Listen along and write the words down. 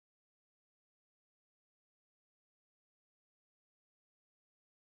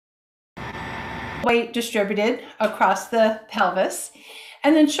weight distributed across the pelvis,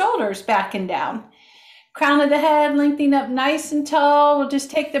 and then shoulders back and down. Crown of the head lengthening up nice and tall. We'll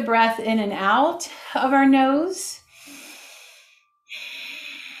just take the breath in and out of our nose.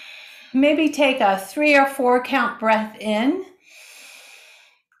 Maybe take a 3 or 4 count breath in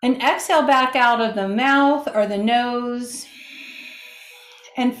and exhale back out of the mouth or the nose,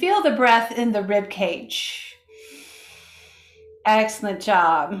 and feel the breath in the rib cage. Excellent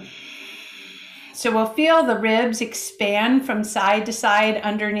job. So we'll feel the ribs expand from side to side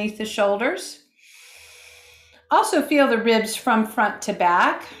underneath the shoulders. Also feel the ribs from front to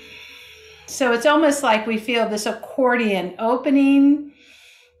back. So it's almost like we feel this accordion opening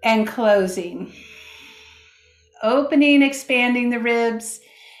and closing. Opening, expanding the ribs,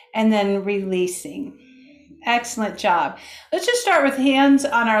 and then releasing. Excellent job. Let's just start with hands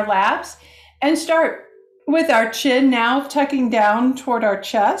on our laps and start with our chin now tucking down toward our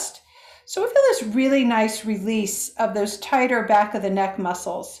chest. So we feel this really nice release of those tighter back of the neck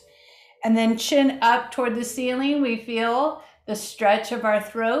muscles. And then chin up toward the ceiling, we feel the stretch of our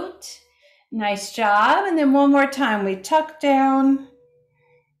throat. Nice job. And then one more time, we tuck down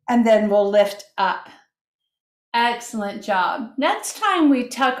and then we'll lift up. Excellent job. Next time we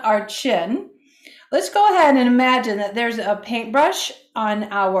tuck our chin, let's go ahead and imagine that there's a paintbrush on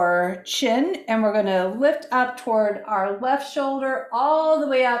our chin, and we're going to lift up toward our left shoulder all the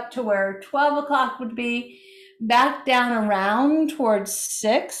way up to where 12 o'clock would be, back down around towards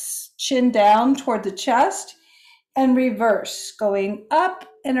 6, chin down toward the chest, and reverse, going up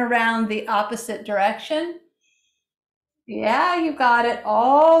and around the opposite direction. Yeah, you got it,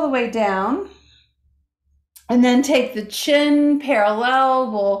 all the way down. And then take the chin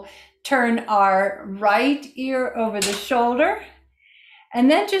parallel. We'll turn our right ear over the shoulder. And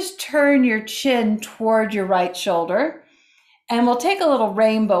then just turn your chin toward your right shoulder. And we'll take a little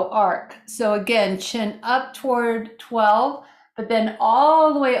rainbow arc. So again, chin up toward 12, but then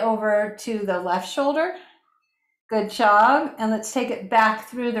all the way over to the left shoulder. Good job. And let's take it back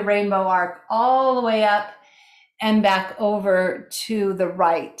through the rainbow arc all the way up and back over to the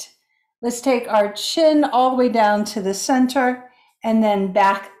right. Let's take our chin all the way down to the center and then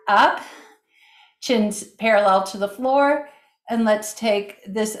back up, chin's parallel to the floor. And let's take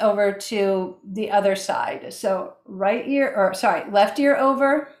this over to the other side. So left ear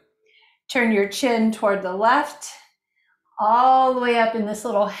over, turn your chin toward the left, all the way up in this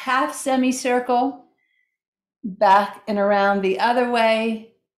little half semicircle, back and around the other way.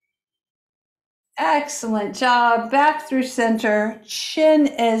 Excellent job. Back through center, chin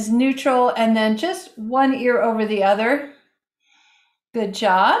is neutral, and then just one ear over the other. Good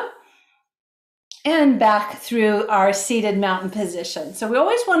job. And back through our seated mountain position. So we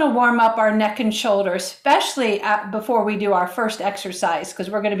always want to warm up our neck and shoulders, especially before we do our first exercise, because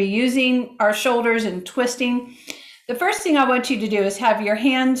we're going to be using our shoulders and twisting. The first thing I want you to do is have your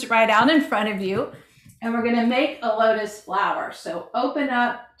hands right out in front of you. And we're going to make a lotus flower. So open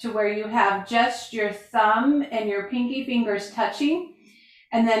up to where you have just your thumb and your pinky fingers touching.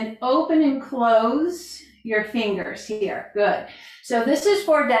 And then open and close your fingers here. Good. So this is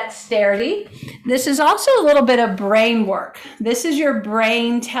for dexterity. This is also a little bit of brain work. This is your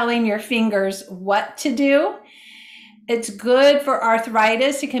brain telling your fingers what to do. It's good for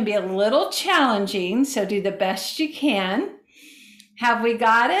arthritis. It can be a little challenging, so do the best you can. Have we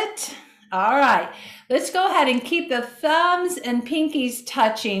got it? All right. Let's go ahead and keep the thumbs and pinkies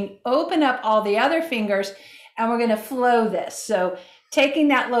touching. Open up all the other fingers, and we're going to flow this. So taking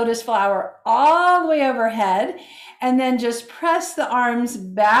that lotus flower all the way overhead, and then just press the arms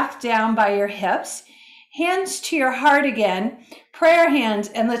back down by your hips. Hands to your heart again, prayer hands,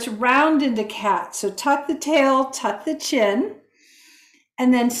 and let's round into cat. So tuck the tail, tuck the chin,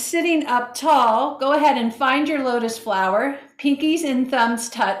 and then sitting up tall, go ahead and find your lotus flower. Pinkies and thumbs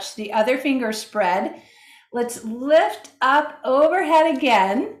touch, the other finger spread. Let's lift up overhead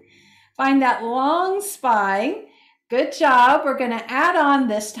again. Find that long spine. Good job. We're going to add on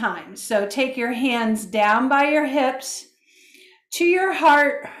this time. So take your hands down by your hips to your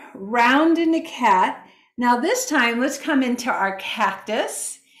heart, round into cat. Now this time, let's come into our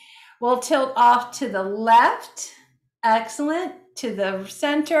cactus. We'll tilt off to the left. Excellent. To the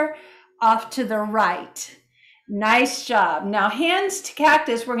center, off to the right. Nice job. Now hands to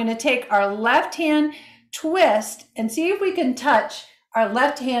cactus, we're going to take our left hand, twist, and see if we can touch our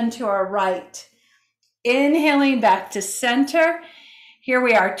left hand to our right. Inhaling back to center. Here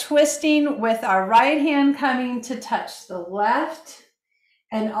we are twisting with our right hand coming to touch the left,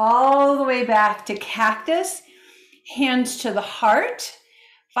 and all the way back to cactus. Hands to the heart.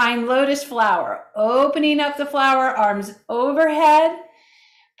 Find lotus flower, opening up the flower, arms overhead.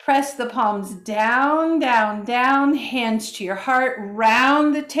 Press the palms down, down, down, hands to your heart,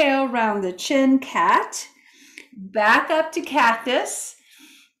 round the tail, round the chin, cat. Back up to cactus.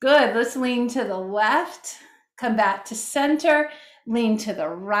 Good, let's lean to the left, come back to center, lean to the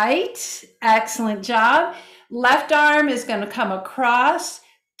right. Excellent job. Left arm is going to come across,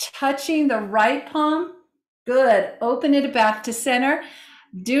 touching the right palm. Good, open it back to center.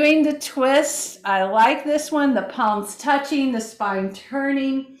 Doing the twist. I like this one. The palms touching, the spine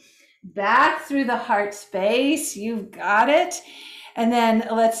turning. Back through the heart space. You've got it. And then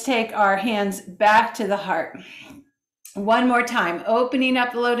let's take our hands back to the heart. One more time. Opening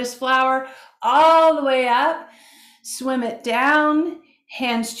up the lotus flower all the way up. Swim it down.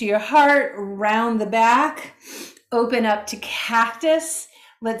 Hands to your heart. Round the back. Open up to cactus.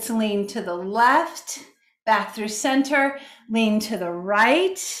 Let's lean to the left. Back through center, lean to the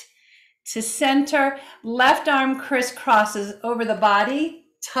right, to center. Left arm crisscrosses over the body,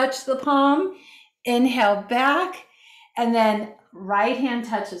 touch the palm, inhale back, and then right hand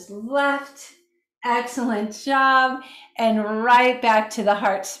touches left. Excellent job. And right back to the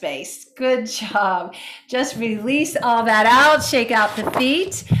heart space. Good job. Just release all that out, shake out the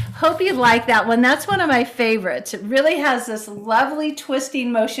feet. Hope you like that one. That's one of my favorites. It really has this lovely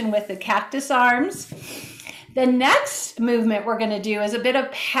twisting motion with the cactus arms. The next movement we're going to do is a bit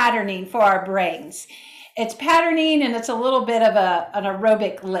of patterning for our brains. It's patterning and it's a little bit of an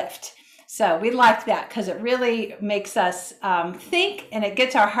aerobic lift. So we like that because it really makes us think and it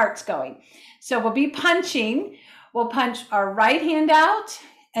gets our hearts going. So we'll be punching. We'll punch our right hand out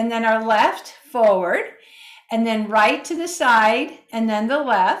and then our left forward and then right to the side and then the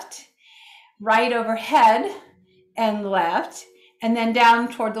left, right overhead and left, and then down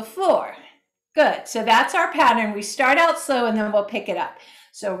toward the floor. Good. So that's our pattern. We start out slow and then we'll pick it up.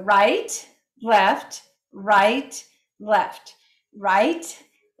 So right, left, right, left, right,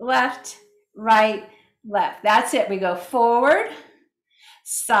 left, right, left. That's it. We go forward,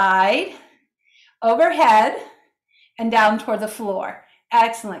 side, overhead, and down toward the floor.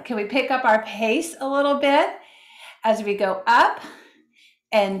 Excellent. Can we pick up our pace a little bit as we go up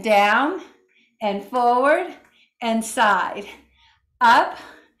and down and forward and side, up,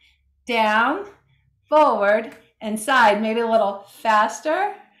 down, forward, and side. Maybe a little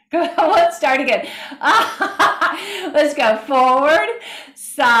faster. Let's start again. Let's go forward,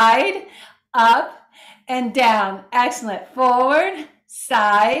 side, up, and down. Excellent. Forward,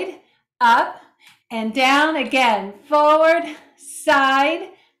 side, up, and down. Again. Forward, side,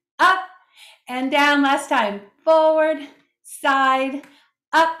 up, and down. Last time. Forward, side,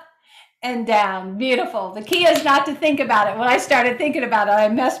 up, and down. Beautiful. The key is not to think about it. When I started thinking about it, I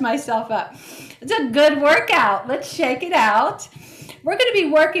messed myself up. It's a good workout. Let's shake it out. We're going to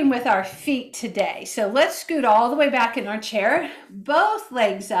be working with our feet today. So let's scoot all the way back in our chair, both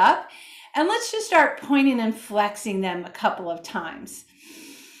legs up, and let's just start pointing and flexing them a couple of times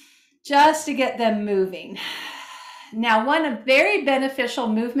just to get them moving. Now, one very beneficial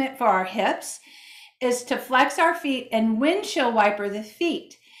movement for our hips is to flex our feet and windshield wiper the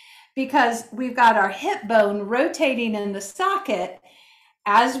feet, because we've got our hip bone rotating in the socket.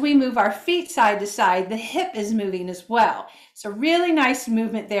 As we move our feet side to side, the hip is moving as well. So really nice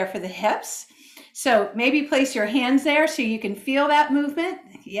movement there for the hips. So maybe place your hands there so you can feel that movement.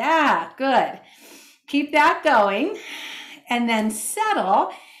 Yeah, good. Keep that going. And then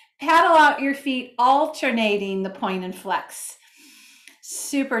settle, paddle out your feet, alternating the point and flex.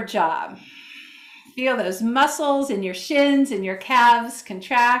 Super job. Feel those muscles in your shins and your calves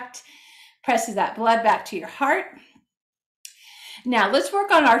contract. Presses that blood back to your heart. Now let's work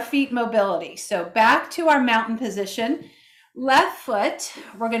on our feet mobility. So back to our mountain position. Left foot,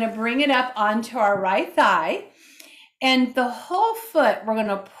 we're going to bring it up onto our right thigh. And the whole foot, we're going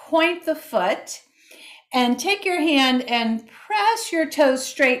to point the foot and take your hand and press your toes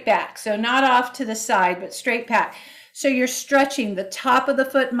straight back. So not off to the side, but straight back. So you're stretching the top of the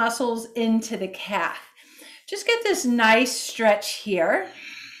foot muscles into the calf. Just get this nice stretch here.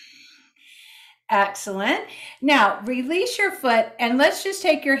 Excellent. Now release your foot and let's just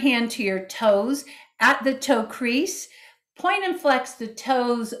take your hand to your toes at the toe crease. Point and flex the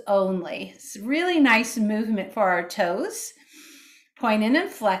toes only. It's a really nice movement for our toes. Pointing and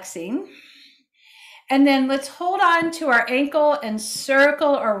flexing. And then let's hold on to our ankle and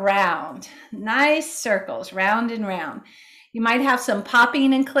circle around. Nice circles, round and round. You might have some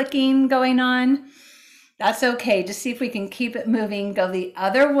popping and clicking going on. That's okay. Just see if we can keep it moving. Go the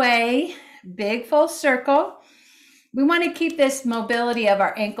other way. Big full circle. We want to keep this mobility of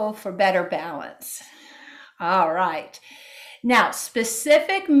our ankle for better balance. All right. Now,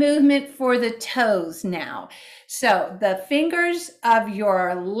 specific movement for the toes now. So the fingers of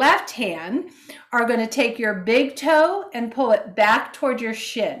your left hand are going to take your big toe and pull it back toward your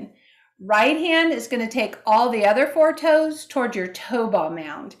shin. Right hand is going to take all the other 4 toes toward your toe ball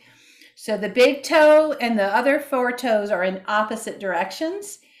mound. So the big toe and the other 4 toes are in opposite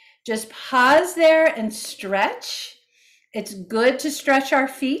directions. Just pause there and stretch. It's good to stretch our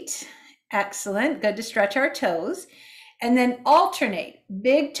feet. Excellent. Good to stretch our toes. And then alternate.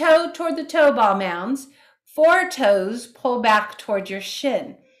 Big toe toward the toe ball mounds. 4 toes pull back toward your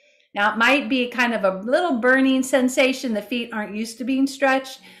shin. Now, it might be kind of a little burning sensation. The feet aren't used to being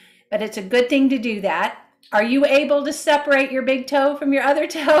stretched, but it's a good thing to do that. Are you able to separate your big toe from your other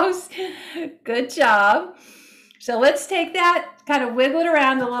toes? Good job. So let's take that, kind of wiggle it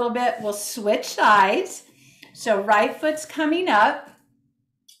around a little bit. We'll switch sides. So right foot's coming up.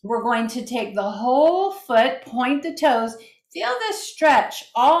 We're going to take the whole foot, point the toes. Feel this stretch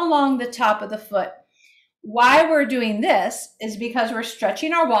all along the top of the foot. Why we're doing this is because we're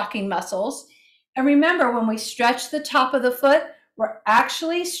stretching our walking muscles. And remember, when we stretch the top of the foot, we're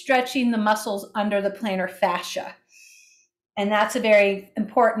actually stretching the muscles under the plantar fascia. And that's a very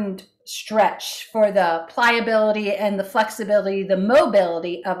important stretch for the pliability and the flexibility, the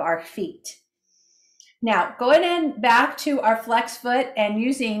mobility of our feet. Now, going in back to our flex foot and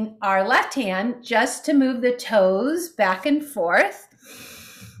using our left hand just to move the toes back and forth.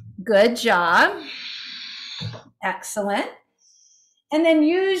 Good job. Excellent. And then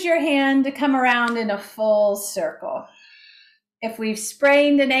use your hand to come around in a full circle. If we've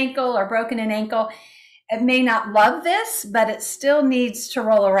sprained an ankle or broken an ankle, it may not love this, but it still needs to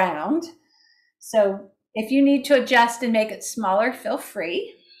roll around. So if you need to adjust and make it smaller, feel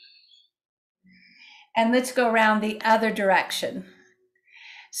free. And let's go around the other direction.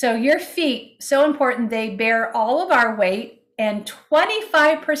 So your feet, so important, they bear all of our weight, and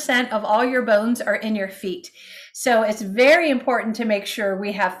 25% of all your bones are in your feet. So it's very important to make sure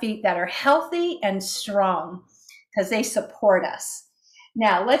we have feet that are healthy and strong because they support us.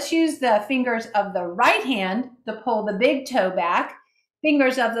 Now let's use the fingers of the right hand to pull the big toe back.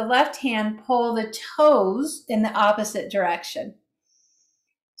 Fingers of the left hand pull the toes in the opposite direction.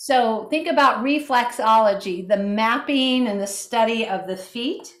 So think about reflexology, the mapping and the study of the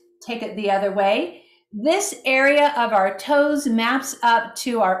feet. Take it the other way. This area of our toes maps up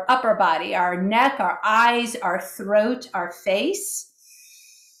to our upper body, our neck, our eyes, our throat, our face.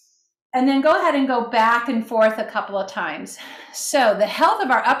 And then go ahead and go back and forth a couple of times. So the health of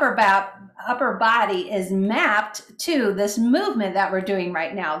our upper body is mapped to this movement that we're doing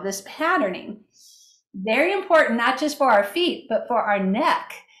right now, this patterning. Very important, not just for our feet, but for our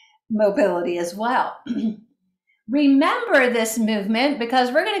neck mobility as well. Remember this movement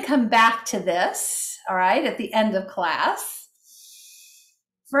because we're going to come back to this, all right, at the end of class.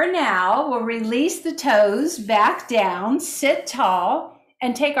 For now, we'll release the toes back down, sit tall,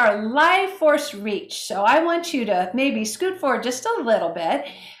 and take our life force reach. So I want you to maybe scoot forward just a little bit,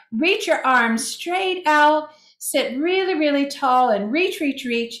 reach your arms straight out, sit really, really tall and reach, reach,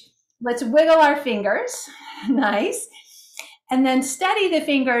 reach. Let's wiggle our fingers. Nice. And then steady the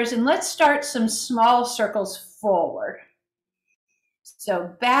fingers and let's start some small circles forward.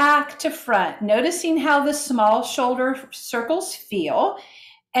 So back to front, noticing how the small shoulder circles feel.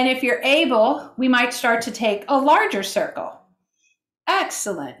 And if you're able, we might start to take a larger circle.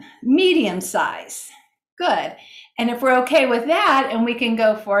 Excellent. Medium size. Good. And if we're okay with that and we can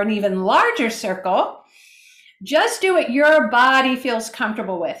go for an even larger circle, just do what your body feels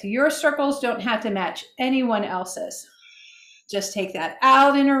comfortable with. Your circles don't have to match anyone else's. Just take that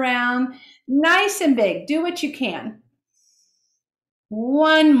out and around, nice and big. Do what you can.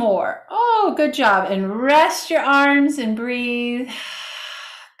 One more. Oh, good job. And rest your arms and breathe.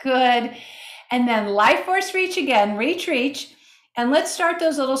 Good. And then life force reach again. Reach, reach. And let's start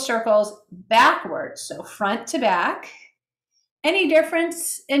those little circles backwards. So front to back. Any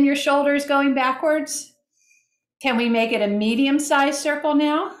difference in your shoulders going backwards? Can we make it a medium-sized circle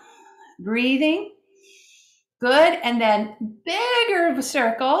now? Breathing. Good. And then bigger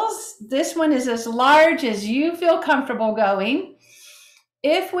circles. This one is as large as you feel comfortable going.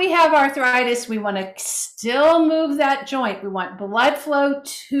 If we have arthritis, we want to still move that joint. We want blood flow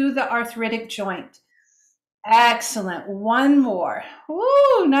to the arthritic joint. Excellent. One more.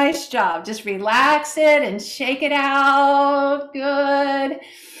 Woo, nice job. Just relax it and shake it out. Good.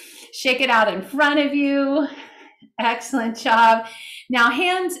 Shake it out in front of you. Excellent job. Now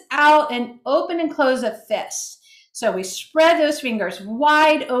hands out and open and close a fist. So we spread those fingers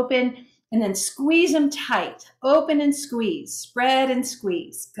wide open and then squeeze them tight. Open and squeeze. Spread and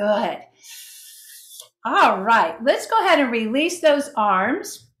squeeze. Good. All right, let's go ahead and release those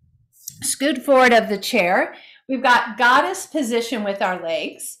arms. Scoot forward of the chair. We've got goddess position with our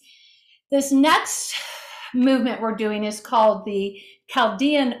legs. This next movement we're doing is called the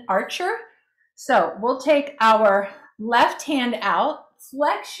Chaldean Archer. So we'll take our left hand out,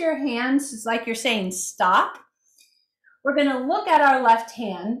 flex your hands, it's like you're saying stop. We're going to look at our left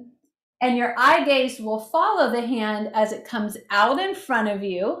hand, and your eye gaze will follow the hand as it comes out in front of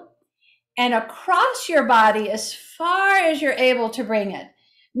you and across your body as far as you're able to bring it.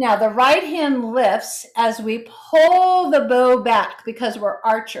 Now, the right hand lifts as we pull the bow back because we're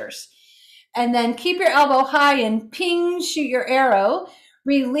archers. And then keep your elbow high and ping, shoot your arrow.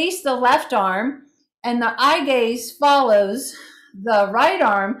 Release the left arm, and the eye gaze follows the right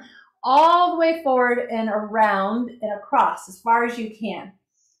arm all the way forward and around and across as far as you can.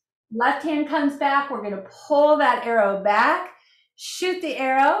 Left hand comes back. We're going to pull that arrow back, shoot the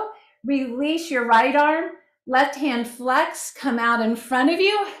arrow, release your right arm, left hand flex, come out in front of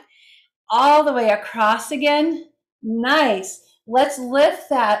you, all the way across again. Nice. Let's lift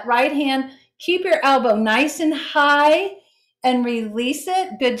that right hand. Keep your elbow nice and high and release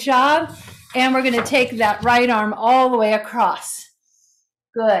it. Good job. And we're going to take that right arm all the way across.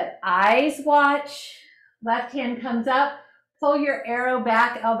 Good. Eyes watch. Left hand comes up. Pull your arrow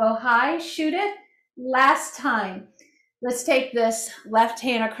back, elbow high. Shoot it. Last time. Let's take this left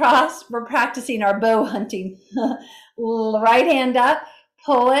hand across. We're practicing our bow hunting. Right hand up.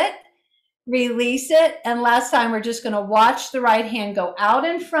 Pull it. Release it. And last time, we're just going to watch the right hand go out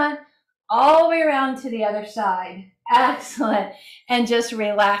in front, all the way around to the other side. Excellent. And just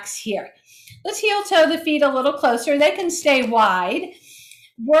relax here. Let's heel toe the feet a little closer. They can stay wide.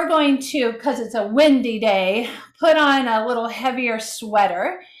 We're going to, because it's a windy day, put on a little heavier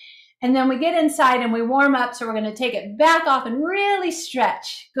sweater. And then we get inside and we warm up. So we're going to take it back off and really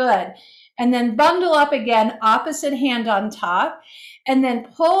stretch. Good. And then bundle up again, opposite hand on top. And then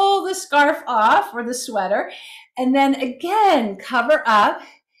pull the scarf off or the sweater. And then again, cover up.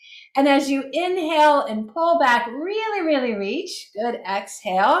 And as you inhale and pull back, really, really reach. Good.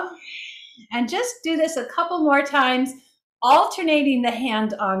 Exhale. And just do this a couple more times, alternating the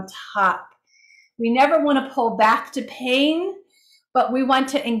hand on top. We never want to pull back to pain, but we want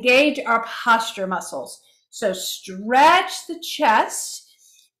to engage our posture muscles. So stretch the chest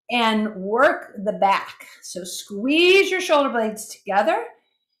and work the back. So squeeze your shoulder blades together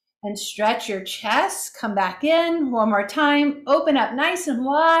and stretch your chest. Come back in one more time. Open up nice and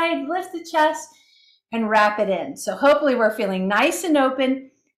wide. Lift the chest and wrap it in. So hopefully we're feeling nice and open.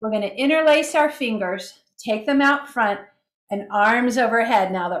 We're going to interlace our fingers, take them out front, and arms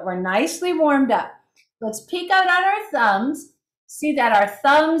overhead now that we're nicely warmed up. Let's peek out at our thumbs. See that our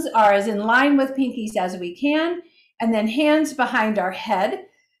thumbs are as in line with pinkies as we can. And then hands behind our head.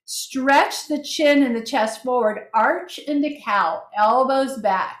 Stretch the chin and the chest forward. Arch into cow, elbows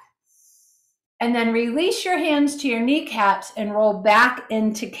back. And then release your hands to your kneecaps and roll back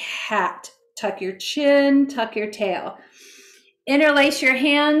into cat. Tuck your chin, tuck your tail. Interlace your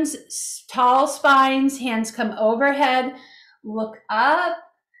hands, tall spines, hands come overhead. Look up,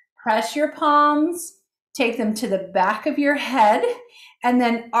 press your palms, take them to the back of your head, and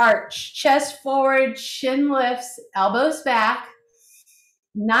then arch, chest forward, chin lifts, elbows back.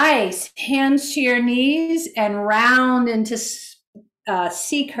 Nice. Hands to your knees and round into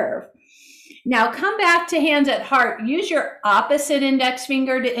C curve. Now come back to hands at heart. Use your opposite index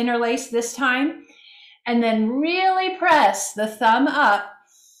finger to interlace this time. And then really press the thumb up,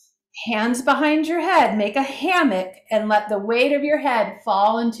 hands behind your head, make a hammock and let the weight of your head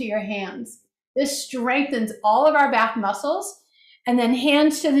fall into your hands. This strengthens all of our back muscles. And then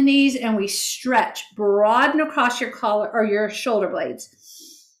hands to the knees and we stretch, broaden across your collar or your shoulder blades.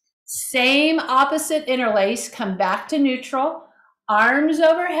 Same opposite interlace, come back to neutral, arms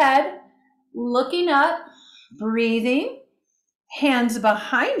overhead, looking up, breathing. Hands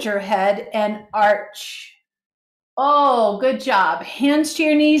behind your head and arch. Oh, good job. Hands to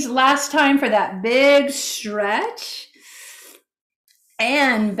your knees last time for that big stretch.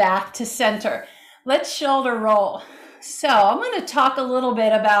 And back to center. Let's shoulder roll. So I'm going to talk a little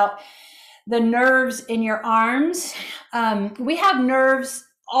bit about the nerves in your arms. We have nerves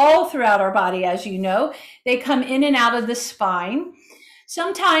all throughout our body, as you know. They come in and out of the spine.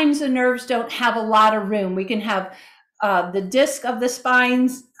 Sometimes the nerves don't have a lot of room. We can have the disc of the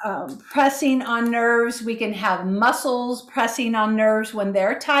spines pressing on nerves. We can have muscles pressing on nerves when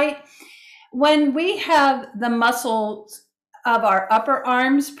they're tight. When we have the muscles of our upper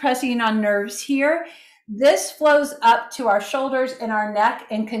arms pressing on nerves here, this flows up to our shoulders and our neck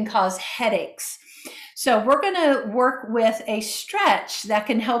and can cause headaches. So we're going to work with a stretch that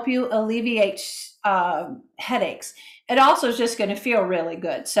can help you alleviate headaches. It also is just going to feel really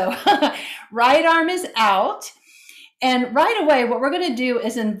good. So right arm is out. And right away, what we're going to do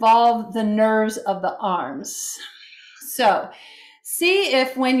is involve the nerves of the arms. So see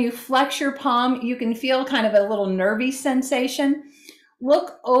if when you flex your palm, you can feel kind of a little nervy sensation.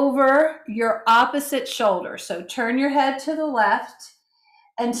 Look over your opposite shoulder. So turn your head to the left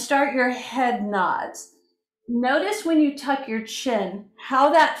and start your head nods. Notice when you tuck your chin, how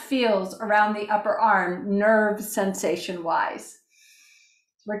that feels around the upper arm, nerve sensation wise.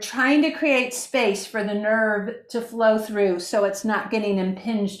 We're trying to create space for the nerve to flow through so it's not getting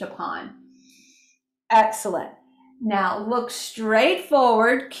impinged upon. Excellent. Now look straight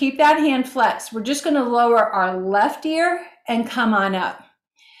forward, keep that hand flexed. We're just going to lower our left ear and come on up.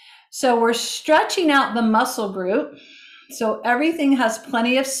 So we're stretching out the muscle group. So everything has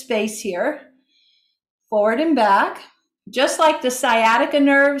plenty of space here. Forward and back. Just like the sciatica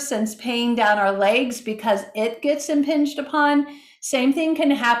nerve sends pain down our legs because it gets impinged upon, same thing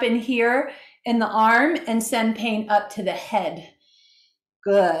can happen here in the arm and send pain up to the head.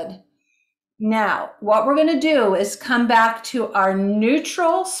 Good. Now, what we're going to do is come back to our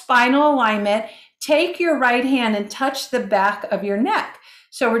neutral spinal alignment. Take your right hand and touch the back of your neck.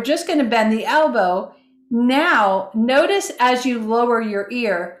 So we're just going to bend the elbow. Now, notice as you lower your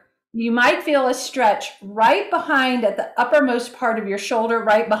ear, you might feel a stretch right behind at the uppermost part of your shoulder,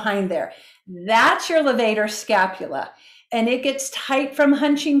 right behind there. That's your levator scapula. And it gets tight from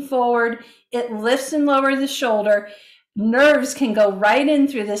hunching forward. It lifts and lowers the shoulder. Nerves can go right in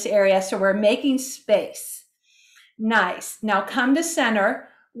through this area, so we're making space. Nice. Now come to center.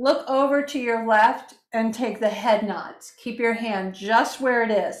 Look over to your left and take the head nods. Keep your hand just where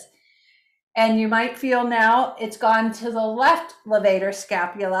it is. And you might feel now it's gone to the left levator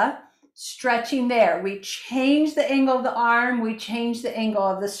scapula, stretching there. We change the angle of the arm. We change the angle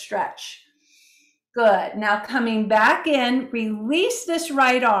of the stretch. Good. Now coming back in, release this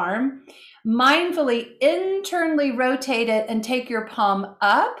right arm, mindfully internally rotate it and take your palm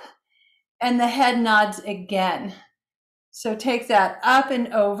up and the head nods again. So take that up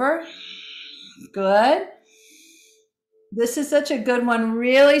and over. Good. This is such a good one.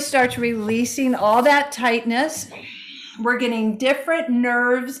 Really starts releasing all that tightness. We're getting different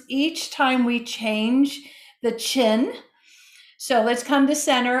nerves each time we change the chin. So let's come to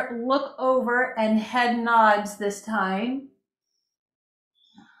center, look over and head nods this time.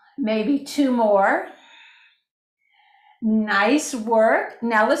 Maybe two more. Nice work.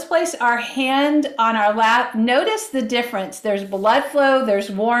 Now let's place our hand on our lap. Notice the difference. There's blood flow,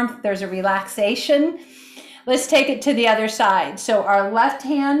 there's warmth, there's a relaxation. Let's take it to the other side. So our left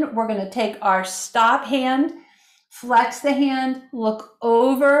hand, we're going to take our stop hand, flex the hand, look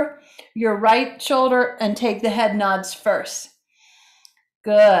over your right shoulder and take the head nods first.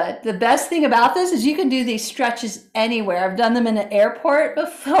 Good. The best thing about this is you can do these stretches anywhere. I've done them in an airport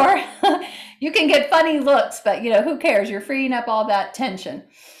before. You can get funny looks, but who cares? You're freeing up all that tension.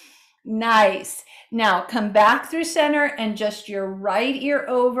 Nice. Now come back through center and just your right ear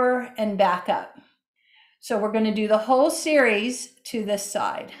over and back up. So we're going to do the whole series to this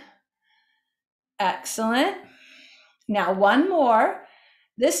side. Excellent. Now one more.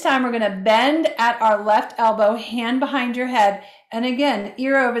 This time we're going to bend at our left elbow, hand behind your head, and again,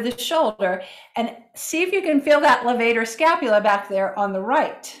 ear over the shoulder, and see if you can feel that levator scapula back there on the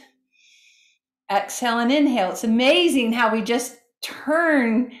right. Exhale and inhale. It's amazing how we just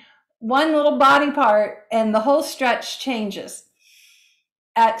turn one little body part and the whole stretch changes.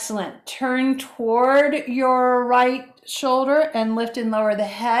 Excellent. Turn toward your right shoulder and lift and lower the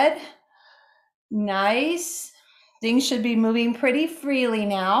head. Nice. Things should be moving pretty freely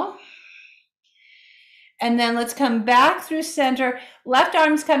now. And then let's come back through center. Left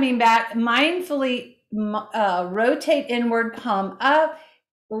arm's coming back. Mindfully rotate inward, palm up,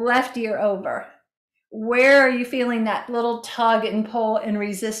 left ear over. Where are you feeling that little tug and pull and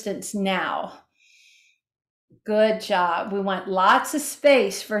resistance now? Good job. We want lots of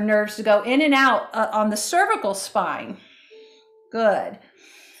space for nerves to go in and out on the cervical spine. Good.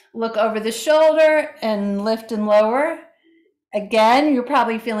 Look over the shoulder and lift and lower. Again, you're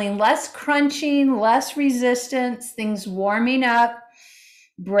probably feeling less crunching, less resistance, things warming up,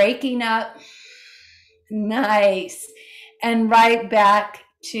 breaking up. Nice. And right back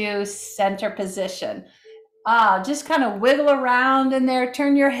to center position. Just kind of wiggle around in there,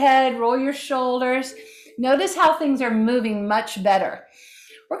 turn your head, roll your shoulders. Notice how things are moving much better.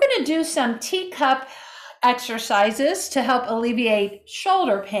 We're going to do some teacup exercises to help alleviate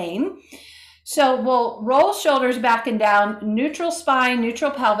shoulder pain. So we'll roll shoulders back and down, neutral spine,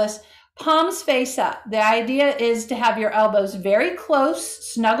 neutral pelvis, palms face up. The idea is to have your elbows very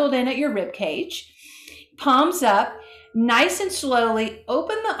close, snuggled in at your rib cage. palms up, nice and slowly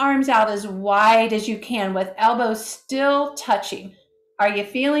open the arms out as wide as you can with elbows still touching. Are you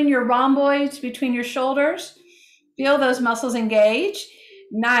feeling your rhomboids between your shoulders? Feel those muscles engage.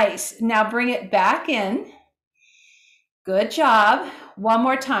 Nice. Now bring it back in. Good job. One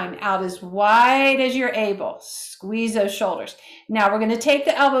more time. Out as wide as you're able. Squeeze those shoulders. Now we're going to take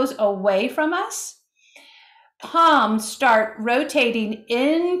the elbows away from us. Palms start rotating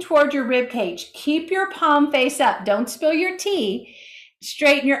in toward your rib cage. Keep your palm face up. Don't spill your tea.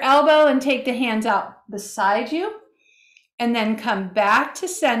 Straighten your elbow and take the hands out beside you. And then come back to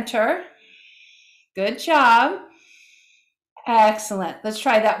center. Good job. Excellent. Let's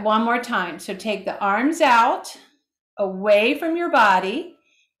try that one more time. So take the arms out, away from your body,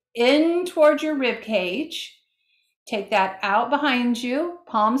 in towards your rib cage. Take that out behind you,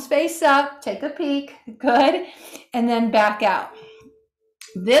 palms face up, take a peek, good, and then back out.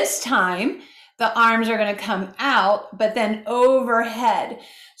 This time, the arms are going to come out, but then overhead.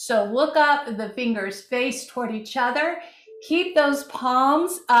 So look up, the fingers face toward each other. Keep those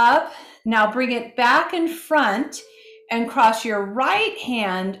palms up. Now bring it back in front and cross your right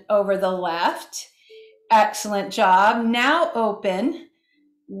hand over the left. Excellent job. Now open.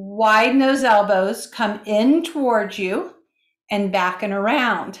 Widen those elbows, come in towards you and back and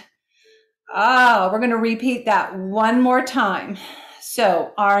around. We're going to repeat that one more time.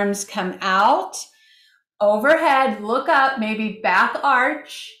 So arms come out, overhead, look up, maybe back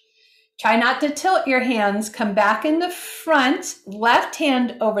arch. Try not to tilt your hands, come back in the front, left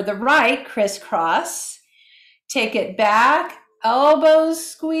hand over the right, crisscross. Take it back, elbows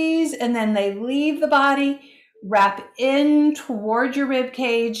squeeze, and then they leave the body. Wrap in toward your rib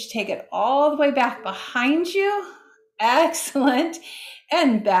cage. Take it all the way back behind you. Excellent.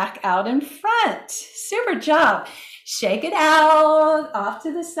 And back out in front. Super job. Shake it out, off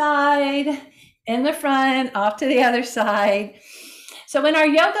to the side, in the front, off to the other side. So in our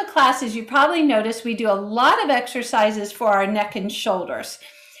yoga classes, you probably notice we do a lot of exercises for our neck and shoulders.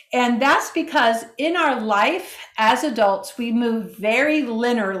 And that's because in our life as adults, we move very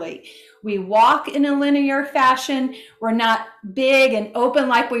linearly. We walk in a linear fashion. We're not big and open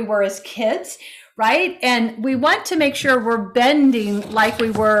like we were as kids, right? And we want to make sure we're bending like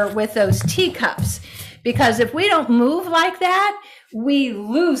we were with those teacups, because if we don't move like that, we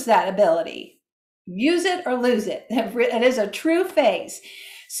lose that ability. Use it or lose it. It is a true phase.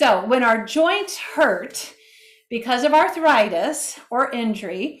 So when our joints hurt because of arthritis or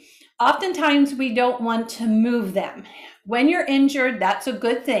injury, oftentimes we don't want to move them. When you're injured, that's a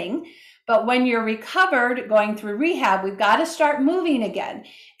good thing. But when you're recovered, going through rehab, we've got to start moving again.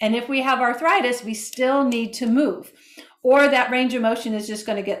 And if we have arthritis, we still need to move, or that range of motion is just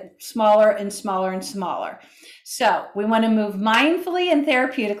going to get smaller and smaller and smaller. So we want to move mindfully and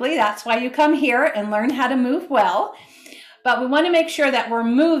therapeutically. That's why you come here and learn how to move well. But we want to make sure that we're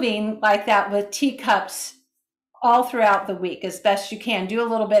moving like that with teacups all throughout the week as best you can. Do a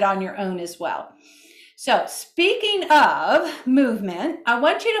little bit on your own as well. So speaking of movement, I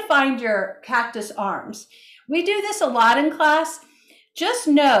want you to find your cactus arms. We do this a lot in class. Just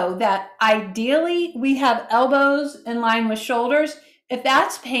know that ideally we have elbows in line with shoulders. If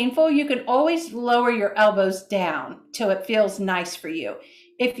that's painful, you can always lower your elbows down till it feels nice for you.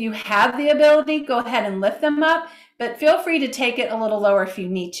 If you have the ability, go ahead and lift them up, but feel free to take it a little lower if you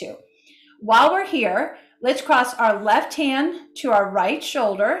need to. While we're here, let's cross our left hand to our right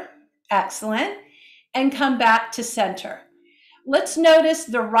shoulder. Excellent. And come back to center. Let's notice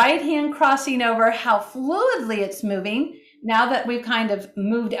the right hand crossing over, how fluidly it's moving now that we've kind of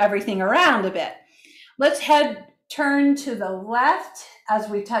moved everything around a bit. Let's turn to the left as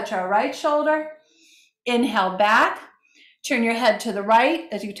we touch our right shoulder. Inhale back. Turn your head to the right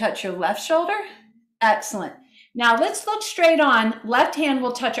as you touch your left shoulder. Excellent. Now let's look straight on. Left hand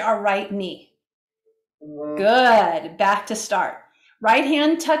will touch our right knee. Good. Back to start. Right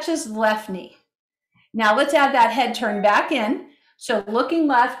hand touches left knee. Now let's add that head turn back in. So looking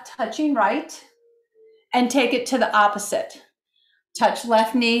left, touching right, and take it to the opposite. Touch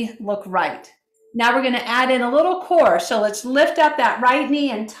left knee, look right. Now we're going to add in a little core. So let's lift up that right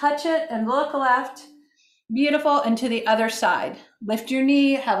knee and touch it and look left. Beautiful. And to the other side. Lift your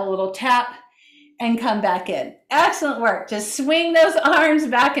knee, have a little tap, and come back in. Excellent work. Just swing those arms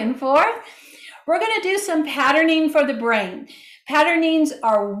back and forth. We're going to do some patterning for the brain. Patternings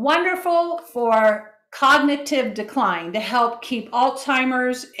are wonderful for cognitive decline, to help keep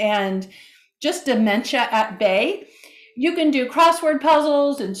Alzheimer's and just dementia at bay. You can do crossword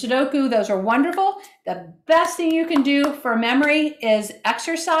puzzles and Sudoku. Those are wonderful. The best thing you can do for memory is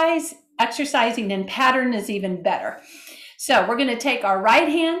exercise. Exercising in pattern is even better. So we're going to take our right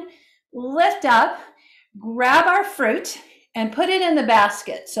hand, lift up, grab our fruit and put it in the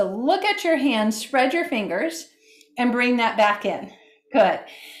basket. So look at your hands, spread your fingers, and bring that back in. Good.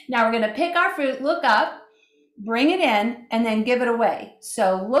 Now we're going to pick our fruit, look up, bring it in, and then give it away.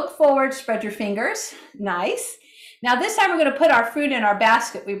 So look forward, spread your fingers. Nice. Now this time we're going to put our fruit in our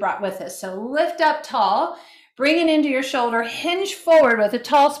basket we brought with us. So lift up tall, bring it into your shoulder, hinge forward with a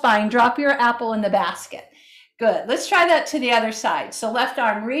tall spine, drop your apple in the basket. Good. Let's try that to the other side. So left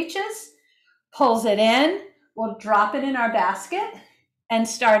arm reaches, pulls it in. We'll drop it in our basket and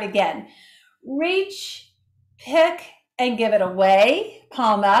start again. Reach, pick, and give it away.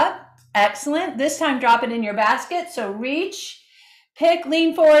 Palm up. Excellent. This time drop it in your basket. So reach, pick,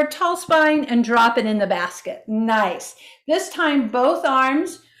 lean forward, tall spine, and drop it in the basket. Nice. This time both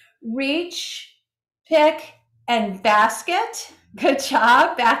arms, reach, pick, and basket. Good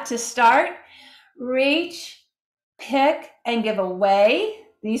job. Back to start. Reach, pick, and give away.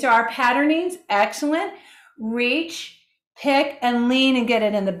 These are our patternings. Excellent. Reach, pick, and lean and get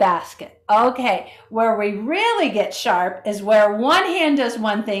it in the basket. Okay, where we really get sharp is where one hand does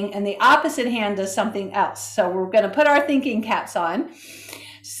one thing and the opposite hand does something else. So we're going to put our thinking caps on.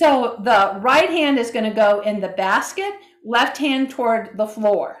 So the right hand is going to go in the basket, left hand toward the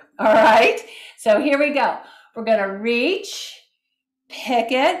floor. All right, so here we go. We're going to reach,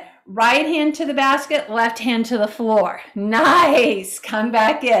 pick it, right hand to the basket, left hand to the floor. Nice. Come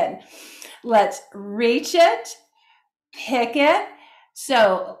back in. Let's reach it, pick it.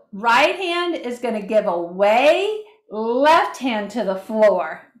 So right hand is going to give away, left hand to the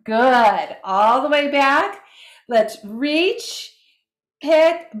floor. Good. All the way back. Let's reach,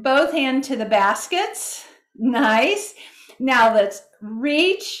 pick, both hands to the baskets. Nice. Now let's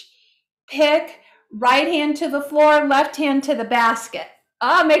reach, pick, right hand to the floor, left hand to the basket.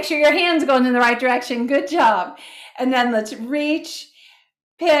 Make sure your hand's going in the right direction. Good job. And then let's reach,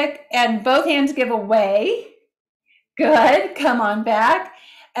 pick, and both hands give away. Good. Come on back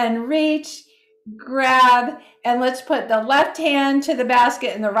and reach, grab, and let's put the left hand to the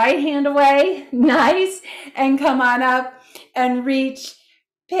basket and the right hand away. Nice. And come on up and reach,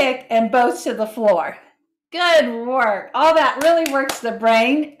 pick, and both to the floor. Good work. All that really works the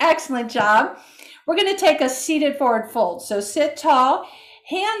brain. Excellent job. We're going to take a seated forward fold. So sit tall.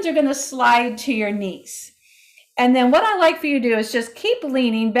 Hands are going to slide to your knees. And then what I like for you to do is just keep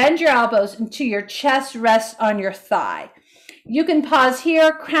leaning, bend your elbows until your chest rests on your thigh. You can pause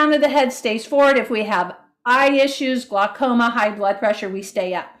here, crown of the head stays forward. If we have eye issues, glaucoma, high blood pressure, we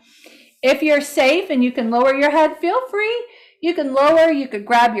stay up. If you're safe and you can lower your head, feel free. You can lower, you could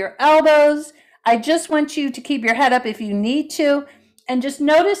grab your elbows. I just want you to keep your head up if you need to, and just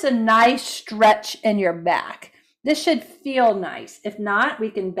notice a nice stretch in your back. This should feel nice. If not, we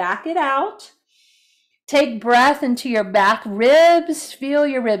can back it out. Take breath into your back ribs. Feel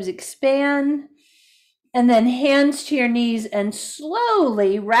your ribs expand. And then hands to your knees and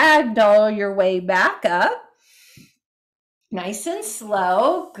slowly ragdoll your way back up. Nice and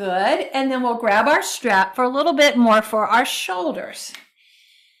slow. Good. And then we'll grab our strap for a little bit more for our shoulders.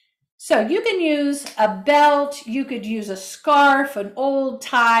 So you can use a belt. You could use a scarf, an old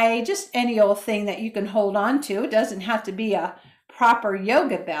tie, just any old thing that you can hold on to. It doesn't have to be a proper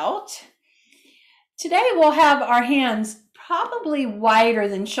yoga belt. Today we'll have our hands probably wider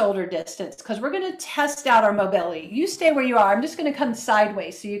than shoulder distance because we're going to test out our mobility. You stay where you are. I'm just going to come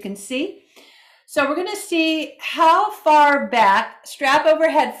sideways so you can see. So we're going to see how far back, strap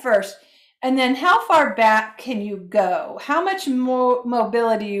overhead first, and then how far back can you go? How much more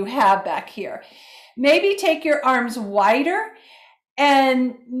mobility you have back here? Maybe take your arms wider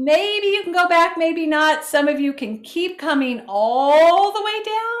and maybe you can go back, maybe not. Some of you can keep coming all the way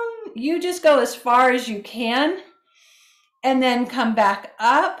down. You just go as far as you can and then come back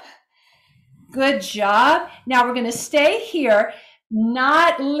up. Good job. Now we're going to stay here,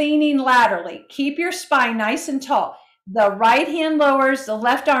 not leaning laterally. Keep your spine nice and tall. The right hand lowers, the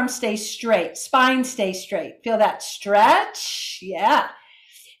left arm stays straight. Spine stays straight. Feel that stretch? Yeah.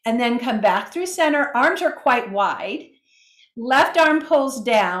 And then come back through center. Arms are quite wide. Left arm pulls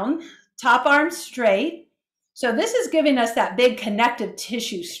down, top arm straight. So this is giving us that big connective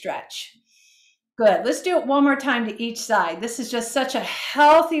tissue stretch. Good. Let's do it one more time to each side. This is just such a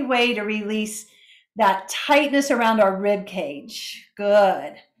healthy way to release that tightness around our rib cage.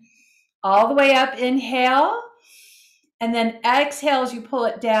 Good. All the way up, inhale. And then exhale as you pull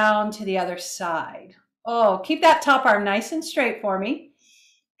it down to the other side. Oh, keep that top arm nice and straight for me.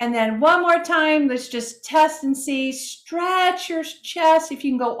 And then one more time, let's just test and see. Stretch your chest. If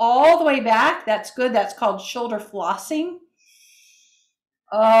you can go all the way back, that's good. That's called shoulder flossing.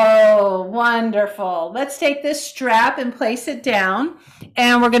 Oh, wonderful. Let's take this strap and place it down.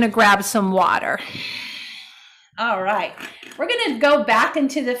 And we're going to grab some water. All right. We're going to go back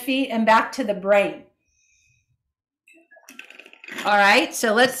into the feet and back to the brain. All right.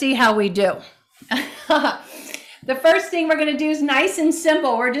 So let's see how we do. The first thing we're going to do is nice and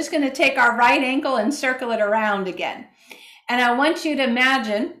simple. We're just going to take our right ankle and circle it around again. And I want you to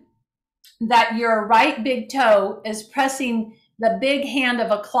imagine that your right big toe is pressing the big hand of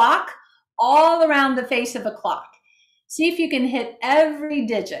a clock all around the face of a clock. See if you can hit every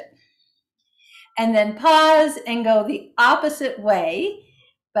digit. And then pause and go the opposite way,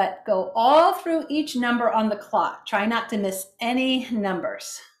 but go all through each number on the clock. Try not to miss any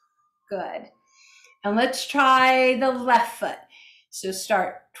numbers. Good. And let's try the left foot. So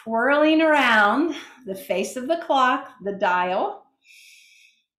start twirling around the face of the clock, the dial,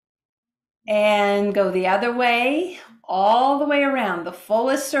 and go the other way, all the way around, the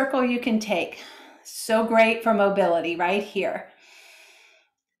fullest circle you can take. So great for mobility right here.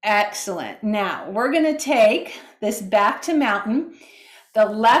 Excellent. Now we're going to take this back to mountain. The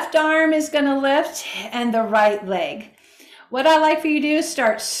left arm is going to lift and the right leg. What I like for you to do is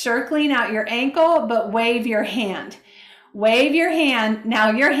start circling out your ankle, but wave your hand. Wave your hand.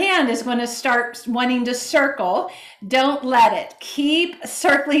 Now your hand is going to start wanting to circle. Don't let it. Keep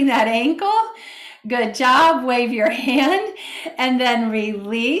circling that ankle. Good job. Wave your hand and then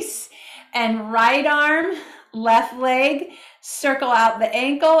release. And right arm, left leg, circle out the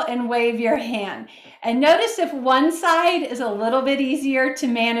ankle and wave your hand. And notice if one side is a little bit easier to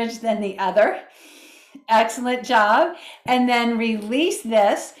manage than the other. Excellent job. And then release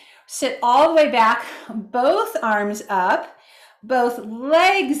this. Sit all the way back, both arms up, both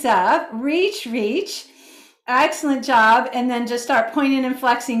legs up, reach, reach. Excellent job. And then just start pointing and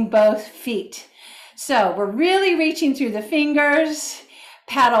flexing both feet. So we're really reaching through the fingers,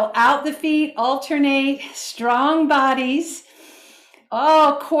 paddle out the feet, alternate, strong bodies.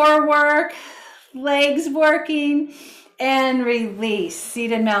 Oh, core work, legs working, and release,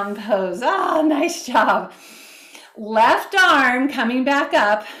 seated mountain pose. Oh, nice job. Left arm coming back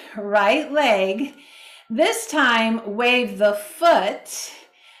up, right leg. This time, wave the foot,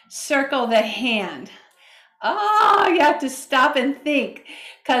 circle the hand. Oh, you have to stop and think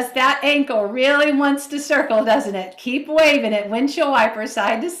because that ankle really wants to circle, doesn't it? Keep waving it, windshield wiper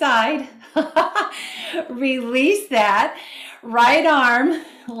side to side. Release that. Right arm,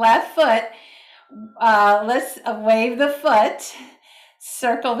 left foot. Let's wave the foot.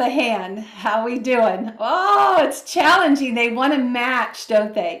 Circle the hand. How we doing? Oh, it's challenging. They want to match,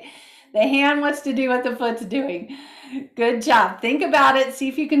 don't they? The hand wants to do what the foot's doing. Good job. Think about it. See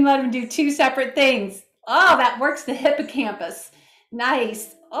if you can let them do two separate things. Oh, that works the hippocampus.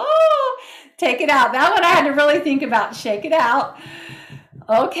 Nice. Oh, take it out. That one I had to really think about. Shake it out.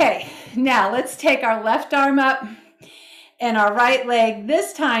 Okay, now let's take our left arm up and our right leg.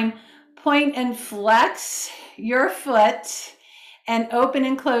 This time, point and flex your foot and open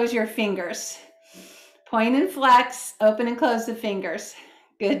and close your fingers. Point and flex, open and close the fingers.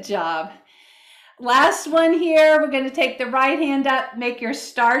 Good job. Last one here, we're going to take the right hand up, make your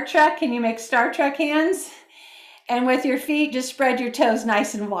Star Trek. Can you make Star Trek hands? And with your feet, just spread your toes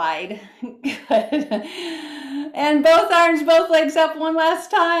nice and wide. Good. And both arms, both legs up one last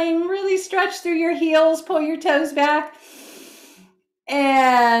time. Really stretch through your heels, pull your toes back.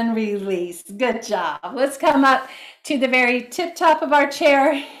 And release. Good job. Let's come up to the very tip top of our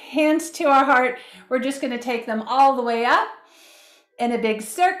chair, hands to our heart. We're just going to take them all the way up in a big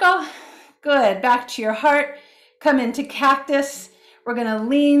circle. Good. Back to your heart. Come into cactus. We're going to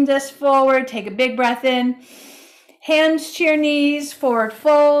lean this forward. Take a big breath in. Hands to your knees, forward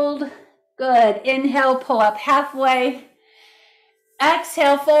fold. Good. Inhale, pull up halfway.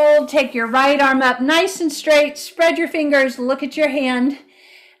 Exhale, fold. Take your right arm up nice and straight. Spread your fingers. Look at your hand.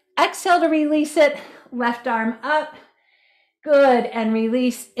 Exhale to release it. Left arm up. Good. And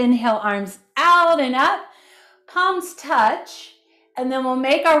release. Inhale, arms out and up. Palms touch. And then we'll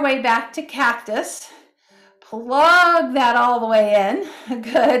make our way back to cactus. Plug that all the way in.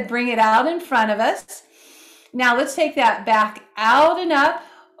 Good. Bring it out in front of us. Now let's take that back out and up,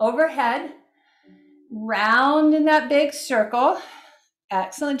 overhead, round in that big circle.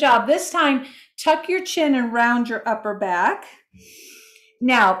 Excellent job. This time, tuck your chin and round your upper back.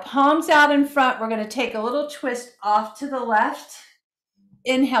 Now, palms out in front. We're going to take a little twist off to the left.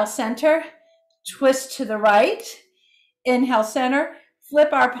 Inhale, center. Twist to the right. Inhale, center.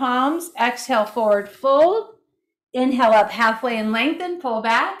 Flip our palms. Exhale, forward fold. Inhale up halfway and lengthen. Pull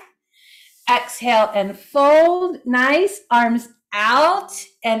back. Exhale and fold. Nice. Arms out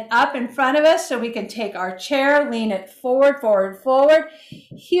and up in front of us so we can take our chair, lean it forward, forward, forward.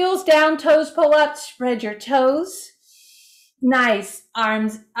 Heels down, toes pull up, spread your toes. Nice.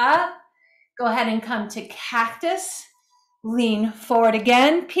 Arms up. Go ahead and come to cactus. Lean forward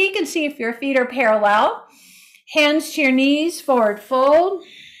again. Peek and see if your feet are parallel. Hands to your knees, forward fold.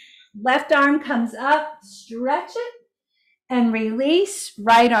 Left arm comes up, stretch it, and release.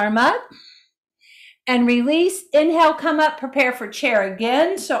 Right arm up, and release. Inhale, come up, prepare for chair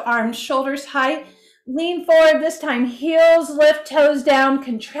again. So arms, shoulders height. Lean forward, this time heels lift, toes down,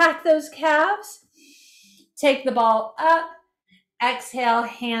 contract those calves. Take the ball up. Exhale,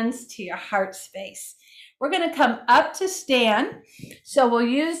 hands to your heart space. We're going to come up to stand. So we'll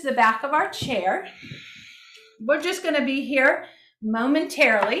use the back of our chair. We're just going to be here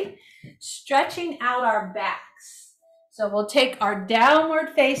momentarily, stretching out our backs. So we'll take our downward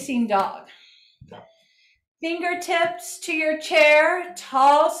facing dog. Fingertips to your chair,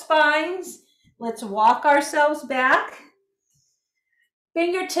 tall spines. Let's walk ourselves back.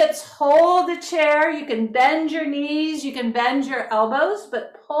 Fingertips hold the chair. You can bend your knees, you can bend your elbows,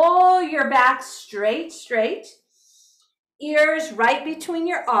 but pull your back straight, straight. Ears right between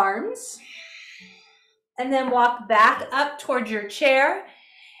your arms. And then walk back up towards your chair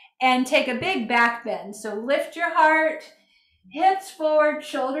and take a big back bend. So lift your heart, hips forward,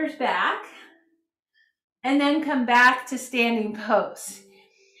 shoulders back, and then come back to standing pose.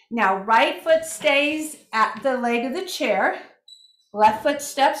 Now, right foot stays at the leg of the chair. Left foot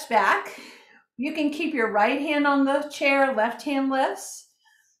steps back. You can keep your right hand on the chair, left hand lifts,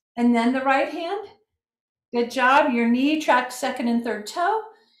 and then the right hand. Good job. Your knee tracks second and third toe.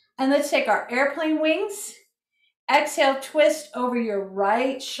 And let's take our airplane wings. Exhale, twist over your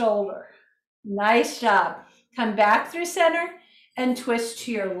right shoulder. Nice job. Come back through center and twist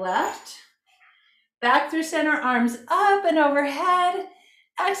to your left. Back through center, arms up and overhead.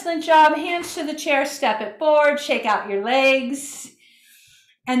 Excellent job. Hands to the chair, step it forward, shake out your legs.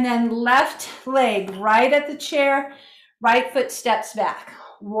 And then left leg right at the chair, right foot steps back.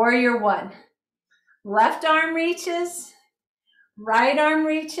 Warrior one. Left arm reaches, right arm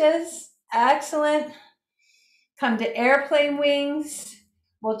reaches. Excellent. Come to airplane wings.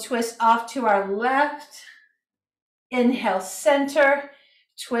 We'll twist off to our left. Inhale, center.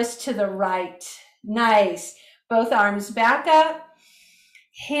 Twist to the right. Nice. Both arms back up.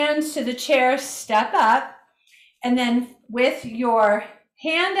 Hands to the chair, step up. And then with your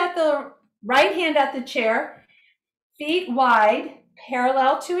hand at the right hand at the chair, feet wide,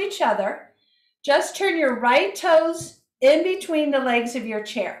 parallel to each other. Just turn your right toes in between the legs of your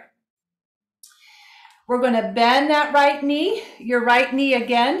chair. We're going to bend that right knee. Your right knee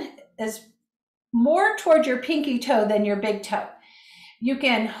again is more toward your pinky toe than your big toe. You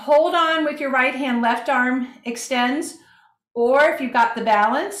can hold on with your right hand, left arm extends, or if you've got the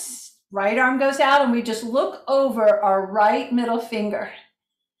balance, right arm goes out and we just look over our right middle finger.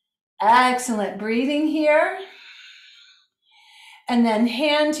 Excellent. Breathing here. And then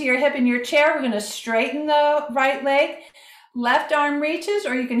hand to your hip in your chair. We're going to straighten the right leg. Left arm reaches,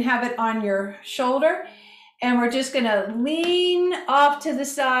 or you can have it on your shoulder. And we're just going to lean off to the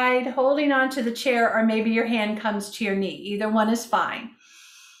side, holding onto the chair, or maybe your hand comes to your knee. Either one is fine.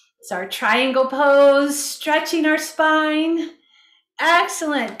 It's our triangle pose, stretching our spine.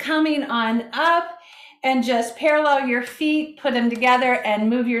 Excellent. Coming on up. And just parallel your feet, put them together, and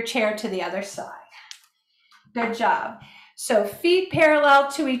move your chair to the other side. Good job. So feet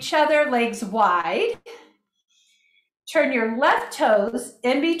parallel to each other, legs wide. Turn your left toes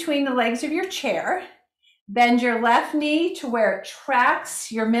in between the legs of your chair. Bend your left knee to where it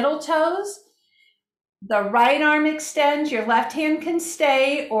tracks your middle toes. The right arm extends. Your left hand can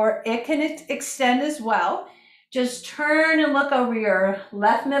stay, or it can extend as well. Just turn and look over your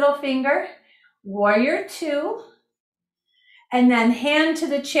left middle finger. Warrior two, and then hand to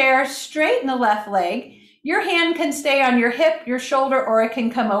the chair, straighten the left leg. Your hand can stay on your hip, your shoulder, or it can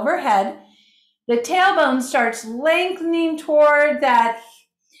come overhead. The tailbone starts lengthening toward that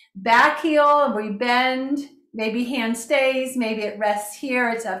back heel. We bend, maybe hand stays, maybe it rests here.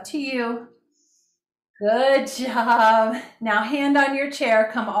 It's up to you. Good job. Now hand on your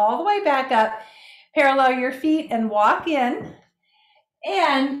chair, come all the way back up, parallel your feet and walk in.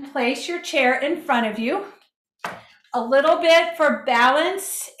 And place your chair in front of you. A little bit for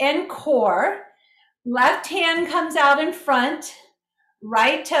balance and core. Left hand comes out in front.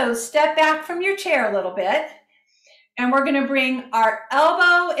 Right toes step back from your chair a little bit. And we're going to bring our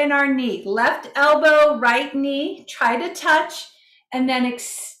elbow and our knee. Left elbow, right knee. Try to touch and then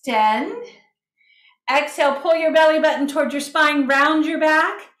extend. Exhale, pull your belly button towards your spine. Round your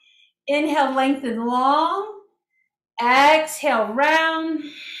back. Inhale, lengthen long. Exhale, round.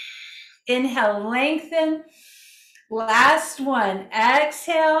 Inhale, lengthen. Last one.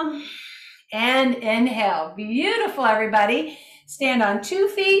 Exhale and inhale. Beautiful, everybody. Stand on 2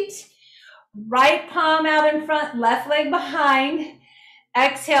 feet. Right palm out in front, left leg behind.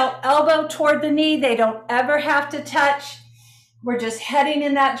 Exhale, elbow toward the knee. They don't ever have to touch. We're just heading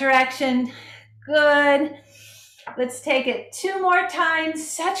in that direction. Good. Let's take it 2 more times.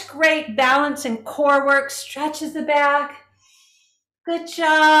 Such great balance and core work. Stretches the back. Good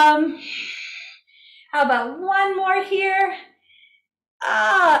job. How about one more here?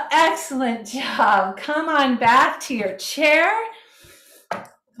 Ah, excellent job. Come on back to your chair.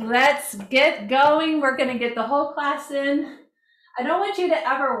 Let's get going. We're going to get the whole class in. I don't want you to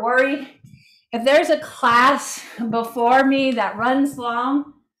ever worry. If there's a class before me that runs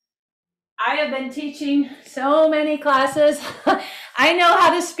long, I have been teaching so many classes. I know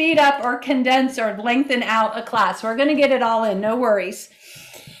how to speed up or condense or lengthen out a class. We're going to get it all in, no worries.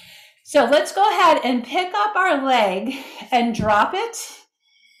 So let's go ahead and pick up our leg and drop it.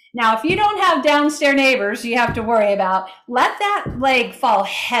 Now, if you don't have downstairs neighbors you have to worry about, let that leg fall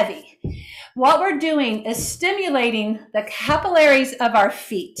heavy. What we're doing is stimulating the capillaries of our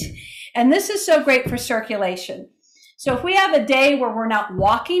feet. And this is so great for circulation. So if we have a day where we're not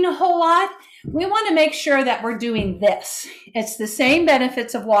walking a whole lot, we want to make sure that we're doing this. It's the same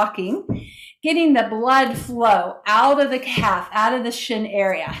benefits of walking, getting the blood flow out of the calf, out of the shin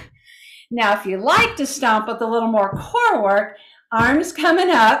area. Now, if you like to stomp with a little more core work, arms coming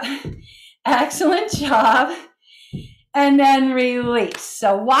up. Excellent job. And then release.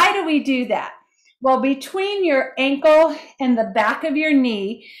 So why do we do that? Well, between your ankle and the back of your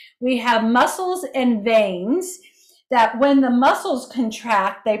knee, we have muscles and veins that when the muscles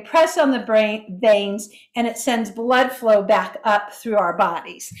contract, they press on the veins and it sends blood flow back up through our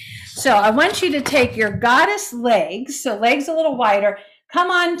bodies. So I want you to take your goddess legs, so legs a little wider, come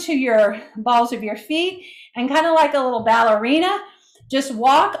on to your balls of your feet and kind of like a little ballerina, just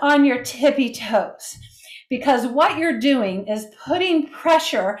walk on your tippy toes. Because what you're doing is putting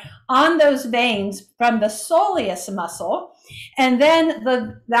pressure on those veins from the soleus muscle, and then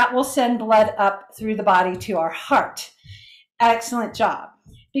that will send blood up through the body to our heart. Excellent job.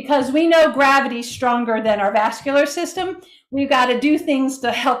 Because we know gravity's stronger than our vascular system, we've got to do things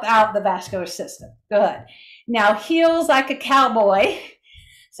to help out the vascular system. Good. Now, heels like a cowboy.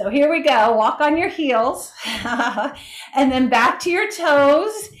 So here we go. Walk on your heels. And then back to your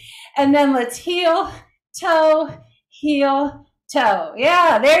toes. And then let's heel, toe, heel, toe.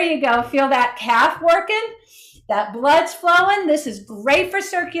 Yeah, there you go. Feel that calf working? That blood's flowing. This is great for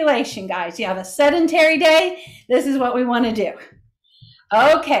circulation, guys. You have a sedentary day. This is what we want to do.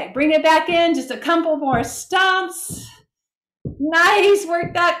 Okay, bring it back in. Just a couple more stomps. Nice.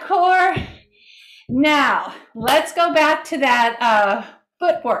 Work that core. Now, let's go back to that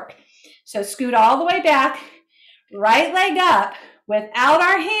footwork. So scoot all the way back. Right leg up. Without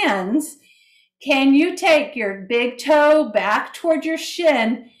our hands, can you take your big toe back toward your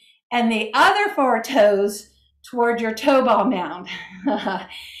shin and the other 4 toes toward your toe ball mound?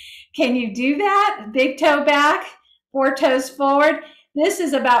 Can you do that? Big toe back, 4 toes forward. This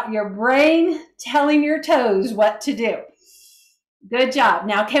is about your brain telling your toes what to do. Good job.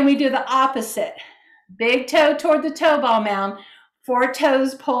 Now, can we do the opposite? Big toe toward the toe ball mound, 4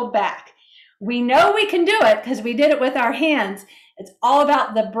 toes pulled back. We know we can do it because we did it with our hands. It's all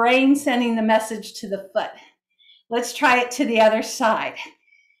about the brain sending the message to the foot. Let's try it to the other side.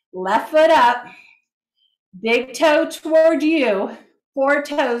 Left foot up, big toe toward you, 4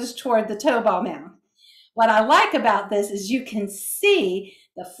 toes toward the toe ball mound. What I like about this is you can see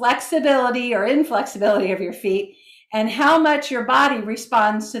the flexibility or inflexibility of your feet and how much your body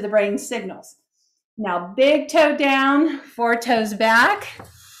responds to the brain signals. Now, big toe down, 4 toes back.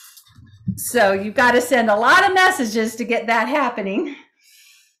 So you've got to send a lot of messages to get that happening.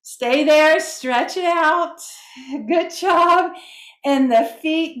 Stay there, stretch it out. Good job. And the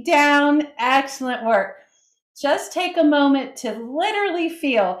feet down, excellent work. Just take a moment to literally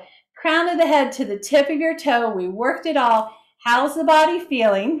feel crown of the head to the tip of your toe. We worked it all. How's the body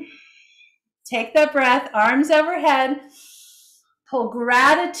feeling? Take that breath, arms overhead. Pull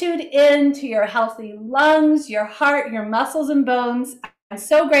gratitude into your healthy lungs, your heart, your muscles and bones. I'm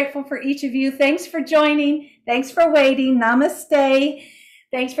so grateful for each of you. Thanks for joining. Thanks for waiting. Namaste.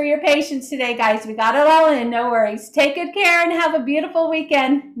 Thanks for your patience today, guys. We got it all in. No worries. Take good care and have a beautiful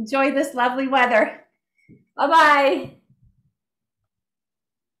weekend. Enjoy this lovely weather. Bye-bye.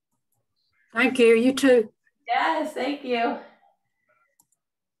 Thank you. You too. Yes, thank you.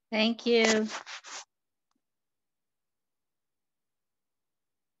 Thank you.